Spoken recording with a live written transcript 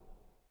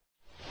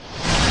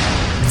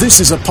This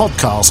is a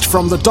podcast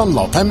from the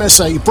Dunlop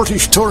MSA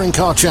British Touring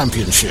Car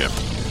Championship.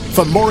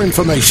 For more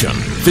information,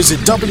 visit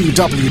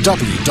www.btcc.net.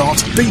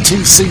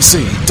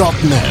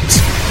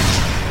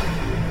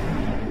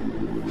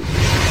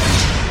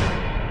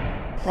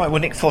 Right, well,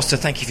 Nick Foster,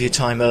 thank you for your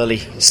time early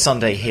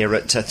Sunday here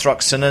at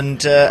Thruxton.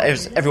 And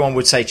as everyone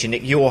would say to you,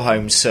 Nick, your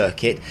home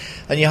circuit,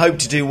 and you hope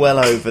to do well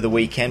over the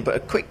weekend. But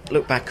a quick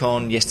look back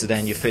on yesterday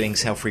and your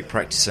feelings, how free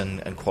practice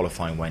and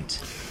qualifying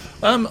went.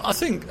 I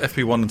think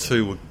FP1 and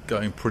 2 were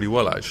going pretty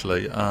well,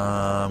 actually.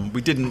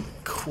 We didn't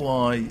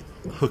quite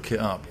hook it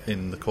up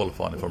in the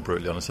qualifying, if I'm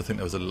brutally honest. I think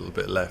there was a little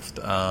bit left.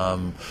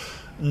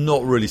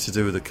 Not really to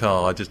do with the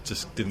car. I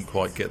just didn't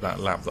quite get that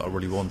lap that I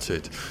really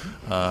wanted.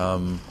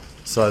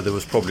 So there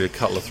was probably a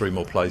couple of three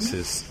more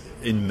places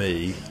in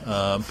me.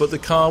 But the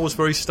car was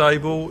very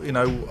stable. You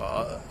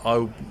know,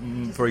 I'm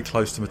very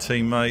close to my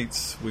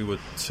teammates. We were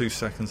 2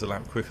 seconds a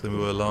lap quicker than we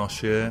were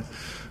last year.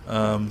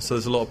 So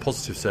there's a lot of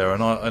positives there,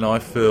 and I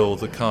feel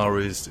the car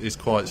is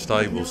quite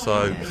stable,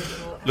 so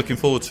looking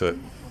forward to it.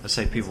 I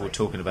say people were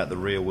talking about the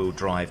rear-wheel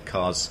drive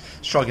cars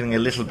struggling a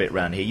little bit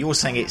around here. You're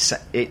saying it's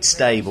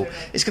stable.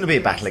 It's going to be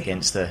a battle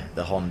against the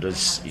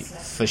Hondas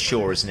for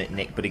sure, isn't it,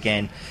 Nick? But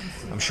again,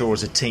 I'm sure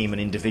as a team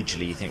and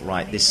individually you think,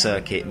 right, this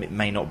circuit it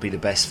may not be the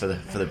best for the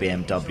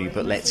BMW,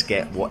 but let's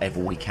get whatever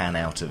we can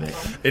out of it.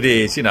 It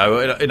is, you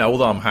know.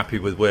 Although I'm happy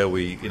with where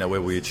we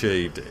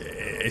achieved,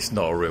 it's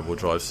not a rear-wheel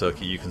drive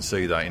circuit. You can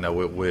see that. You know,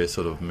 we're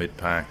sort of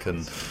mid-pack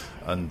and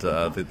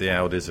the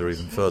Audis are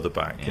even further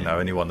back. Yeah. You know,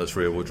 anyone that's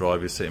rear-wheel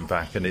drive is sitting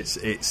back, and it's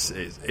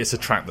a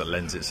track that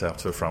lends itself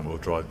to a front-wheel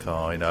drive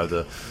car. You know,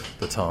 the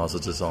tyres are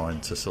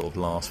designed to sort of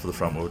last for the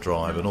front-wheel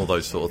drive and all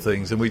those sort of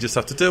things, and we just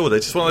have to deal with it.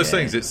 It's just one of those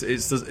things.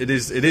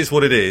 It is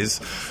what it is,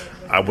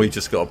 and we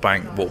just got to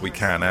bank what we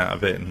can out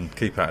of it and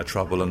keep out of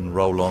trouble and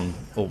roll on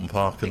Alton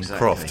Park and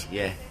Croft.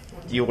 Yeah.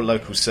 Your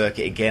local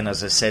circuit again,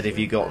 as I said, have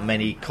you got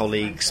many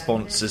colleagues,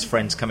 sponsors,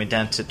 friends coming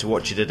down to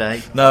watch you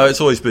today? No,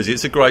 it's always busy.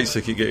 It's a great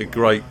circuit. You get a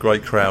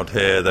great crowd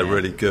here. They're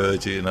really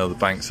good. You know, the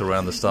banks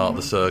around the start of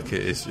the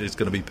circuit is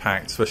going to be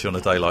packed, especially on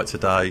a day like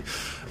today.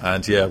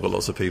 And yeah, I've got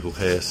lots of people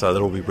here, so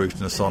they'll all be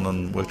rooting us on,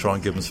 and we'll try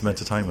and give them some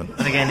entertainment.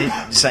 And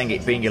again, saying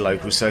it being your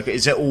local circuit,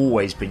 has it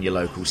always been your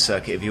local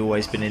circuit? Have you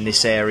always been in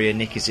this area,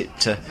 Nick? Is it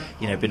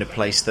been a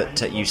place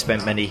that you've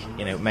spent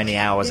many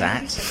hours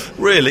at?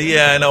 Really,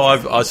 yeah. No,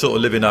 I sort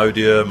of live in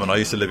Odium, and I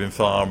used to live in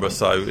Farnborough,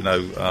 so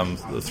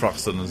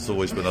Thruxton has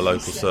always been a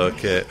local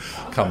circuit.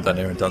 Come down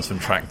here and done some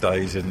track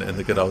days in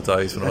the good old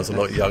days when I was a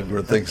lot younger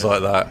and things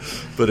like that.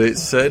 But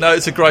it's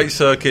a great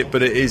circuit,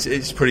 but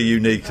it's pretty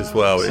unique as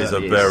well. It is a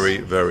very,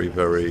 very,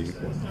 very,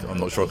 I'm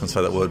not sure I can say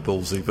that word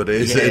ballsy, but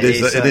it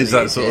is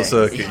that sort of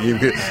circuit.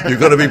 You've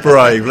got to be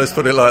brave, let's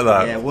put it like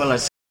that. Yeah, well,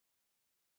 as